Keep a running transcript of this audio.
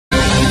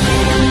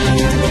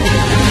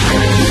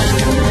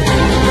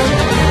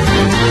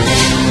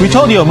We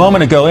told you a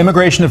moment ago,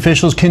 immigration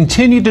officials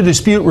continue to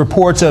dispute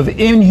reports of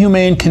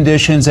inhumane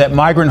conditions at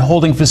migrant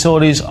holding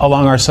facilities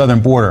along our southern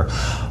border.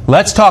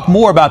 Let's talk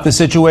more about the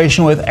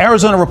situation with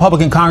Arizona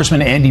Republican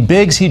Congressman Andy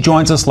Biggs. He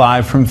joins us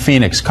live from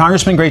Phoenix.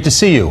 Congressman, great to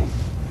see you.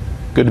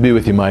 Good to be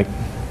with you, Mike.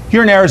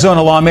 You're an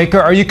Arizona lawmaker.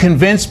 Are you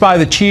convinced by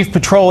the chief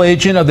patrol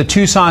agent of the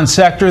Tucson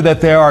sector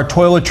that there are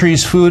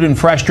toiletries, food, and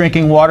fresh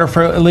drinking water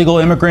for illegal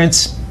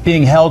immigrants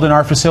being held in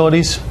our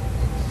facilities?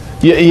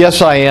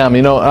 Yes, I am.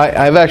 You know,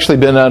 I've actually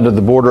been out of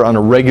the border on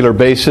a regular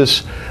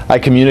basis. I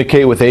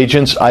communicate with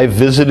agents. I've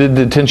visited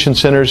detention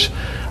centers.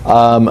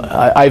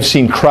 I've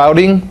seen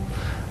crowding,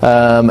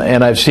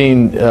 and I've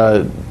seen,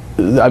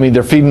 I mean,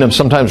 they're feeding them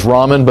sometimes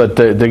ramen, but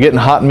they're getting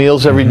hot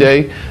meals every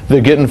day. They're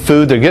getting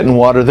food, they're getting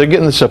water, they're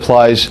getting the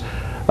supplies.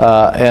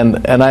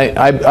 And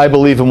I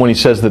believe him when he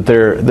says that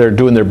they're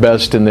doing their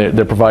best and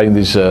they're providing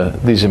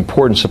these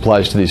important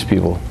supplies to these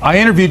people. I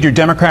interviewed your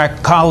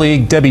Democrat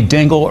colleague Debbie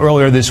Dingell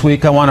earlier this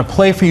week. I want to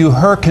play for you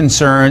her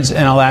concerns,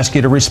 and I'll ask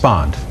you to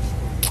respond.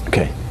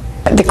 Okay.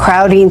 The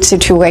crowding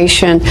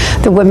situation,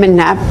 the women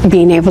not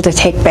being able to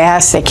take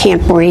baths, they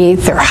can't breathe,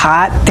 they're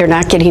hot, they're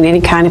not getting any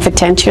kind of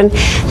attention.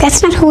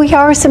 That's not who we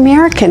are as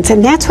Americans,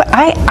 and that's what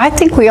I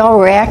think we all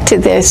react to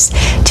this,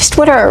 just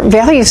what our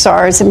values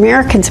are as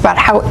Americans about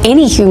how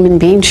any human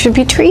being should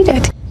be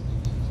treated.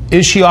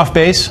 Is she off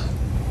base?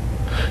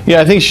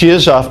 Yeah, I think she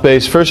is off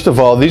base. First of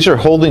all, these are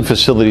holding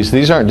facilities.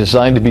 These aren't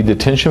designed to be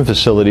detention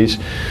facilities.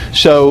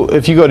 So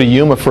if you go to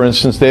Yuma, for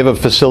instance, they have a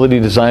facility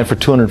designed for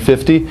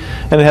 250,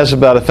 and it has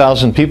about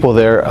 1,000 people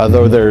there,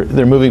 though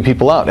they're moving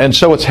people out. And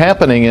so what's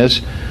happening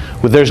is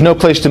there's no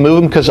place to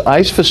move them because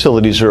ICE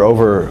facilities are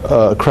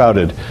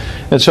overcrowded.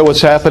 And so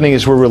what's happening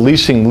is we're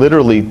releasing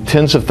literally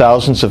tens of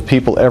thousands of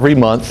people every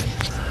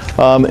month.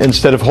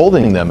 Instead of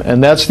holding them,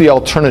 and that's the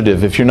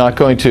alternative. If you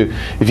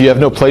have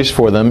no place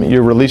for them,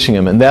 you're releasing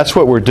them, and that's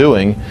what we're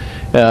doing.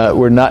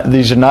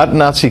 These are not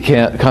Nazi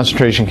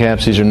concentration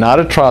camps. These are not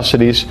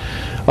atrocities.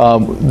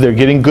 They're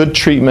getting good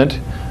treatment,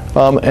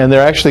 and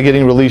they're actually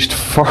getting released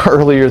far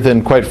earlier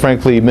than, quite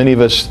frankly, many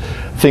of us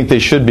think they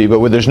should be. But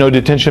where there's no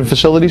detention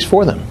facilities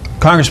for them.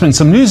 Congressman,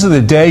 some news of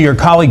the day. Your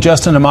colleague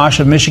Justin Amash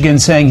of Michigan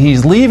saying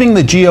he's leaving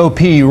the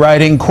GOP,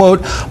 writing,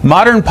 quote,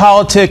 "Modern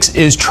politics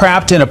is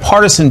trapped in a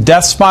partisan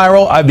death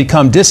spiral. I've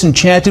become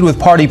disenchanted with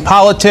party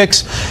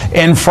politics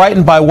and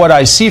frightened by what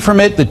I see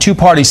from it. The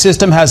two-party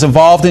system has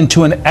evolved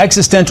into an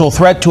existential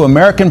threat to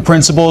American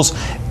principles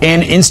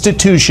and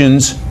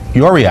institutions."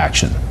 Your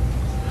reaction?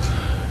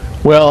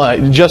 Well,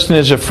 Justin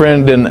is a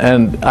friend,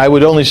 and I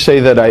would only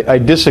say that I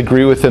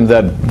disagree with him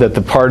that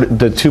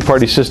the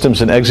two-party system is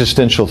an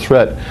existential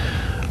threat.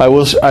 I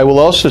will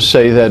also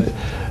say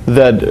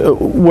that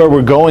where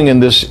we're going in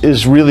this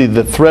is really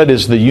the threat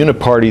is the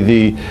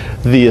uniparty,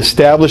 the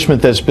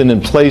establishment that's been in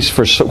place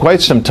for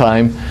quite some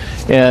time,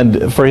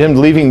 and for him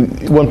leaving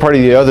one party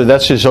or the other,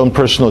 that's his own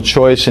personal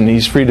choice, and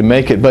he's free to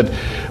make it. But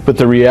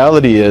the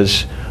reality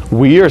is,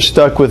 we are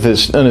stuck with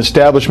an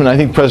establishment. I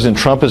think President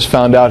Trump has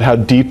found out how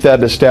deep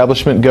that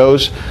establishment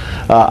goes.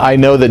 I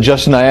know that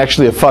Justin and I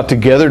actually have fought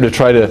together to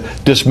try to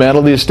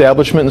dismantle the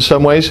establishment in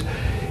some ways.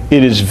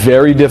 It is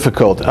very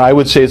difficult. I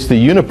would say it's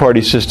the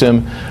uniparty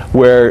system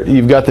where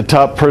you've got the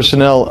top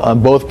personnel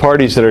on both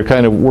parties that are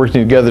kind of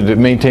working together to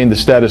maintain the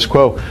status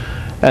quo.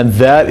 And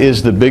that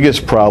is the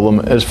biggest problem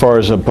as far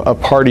as a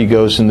party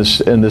goes in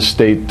this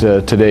state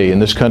today, in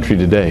this country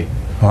today.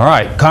 All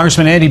right.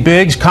 Congressman Andy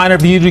Biggs, kind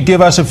of you to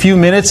give us a few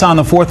minutes on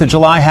the 4th of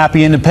July.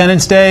 Happy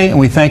Independence Day, and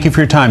we thank you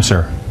for your time,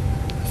 sir.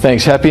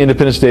 Thanks. Happy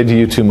Independence Day to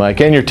you too,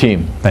 Mike, and your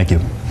team. Thank you.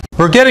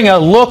 We're getting a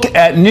look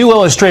at new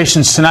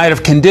illustrations tonight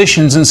of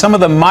conditions in some of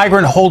the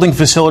migrant holding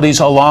facilities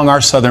along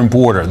our southern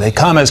border. They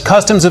come as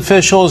customs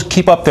officials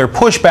keep up their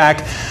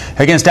pushback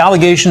against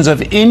allegations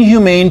of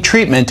inhumane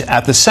treatment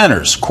at the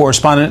centers.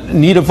 Correspondent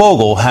Nita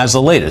Vogel has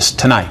the latest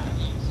tonight.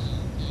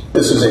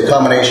 This is a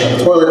combination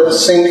of toilet,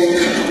 sink,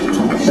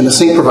 and the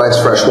sink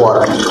provides fresh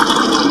water.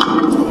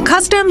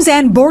 Customs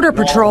and Border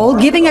Patrol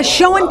giving a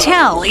show and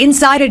tell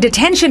inside a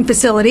detention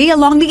facility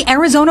along the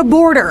Arizona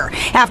border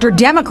after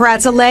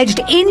Democrats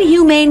alleged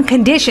inhumane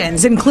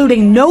conditions,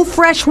 including no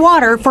fresh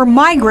water for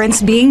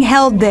migrants being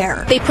held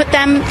there. They put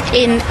them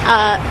in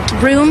a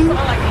room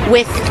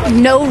with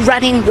no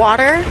running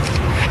water,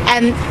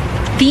 and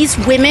these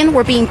women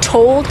were being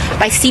told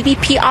by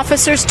CBP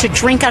officers to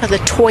drink out of the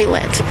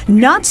toilet.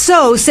 Not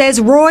so, says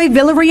Roy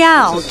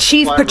Villarreal,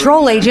 chief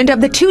patrol agent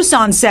of the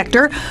Tucson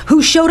sector,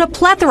 who showed a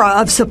plethora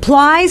of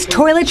supplies,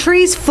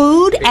 toiletries,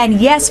 food, and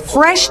yes,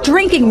 fresh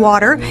drinking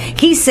water,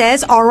 he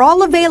says are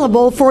all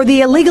available for the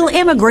illegal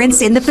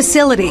immigrants in the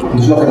facility.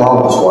 There's nothing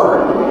wrong with this water.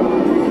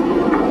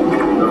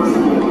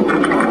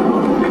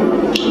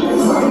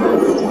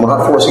 We're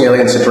not forcing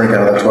aliens to drink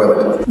out of the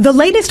toilet. The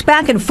latest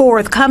back and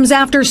forth comes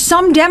after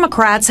some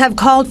Democrats have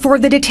called for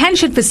the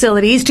detention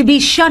facilities to be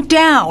shut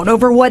down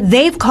over what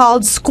they've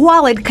called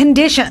squalid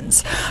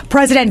conditions.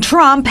 President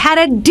Trump had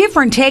a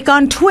different take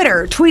on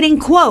Twitter,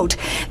 tweeting, quote,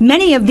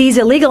 "Many of these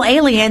illegal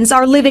aliens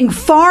are living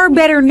far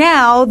better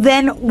now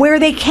than where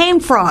they came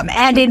from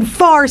and in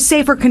far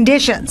safer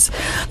conditions."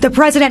 The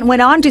president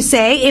went on to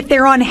say if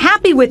they're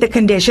unhappy with the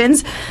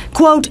conditions,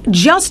 quote,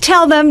 "just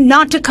tell them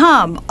not to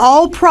come.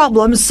 All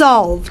problems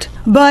solved."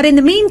 But in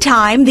the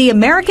meantime, the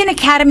American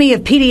Academy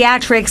of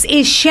Pediatrics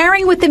is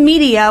sharing with the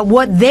media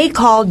what they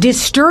call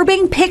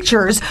disturbing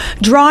pictures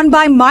drawn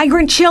by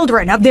migrant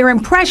children of their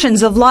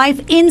impressions of life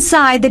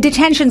inside the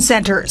detention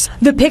centers.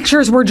 The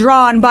pictures were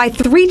drawn by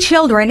 3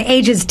 children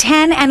ages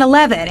 10 and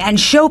 11 and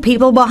show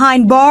people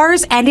behind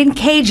bars and in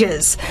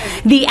cages.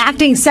 The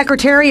acting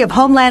Secretary of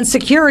Homeland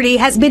Security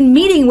has been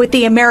meeting with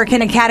the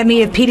American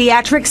Academy of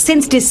Pediatrics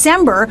since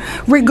December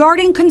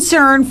regarding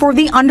concern for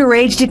the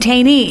underage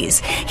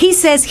detainees. He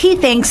says he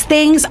thinks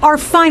things are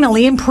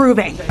finally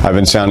improving. I've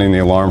been sounding the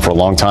alarm for a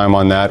long time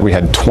on that. We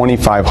had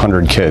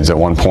 2,500 kids at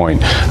one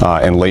point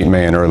in late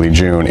May and early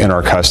June in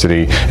our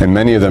custody, and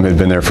many of them had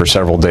been there for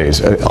several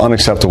days. An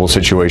unacceptable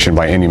situation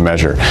by any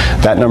measure.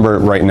 That number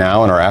right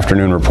now in our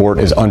afternoon report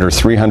is under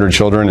 300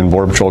 children in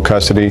Border Patrol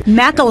custody.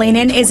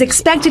 McAleenan is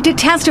expected to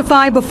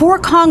testify before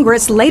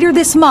Congress later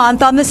this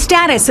month on the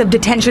status of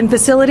detention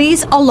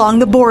facilities along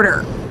the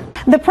border.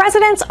 The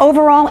president's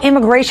overall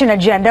immigration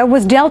agenda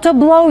was dealt a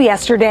blow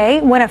yesterday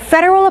when a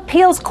federal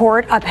appeals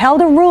court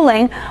upheld a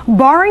ruling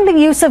barring the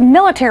use of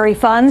military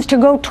funds to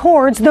go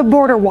towards the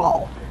border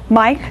wall.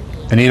 Mike?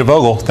 Anita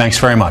Vogel, thanks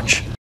very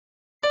much.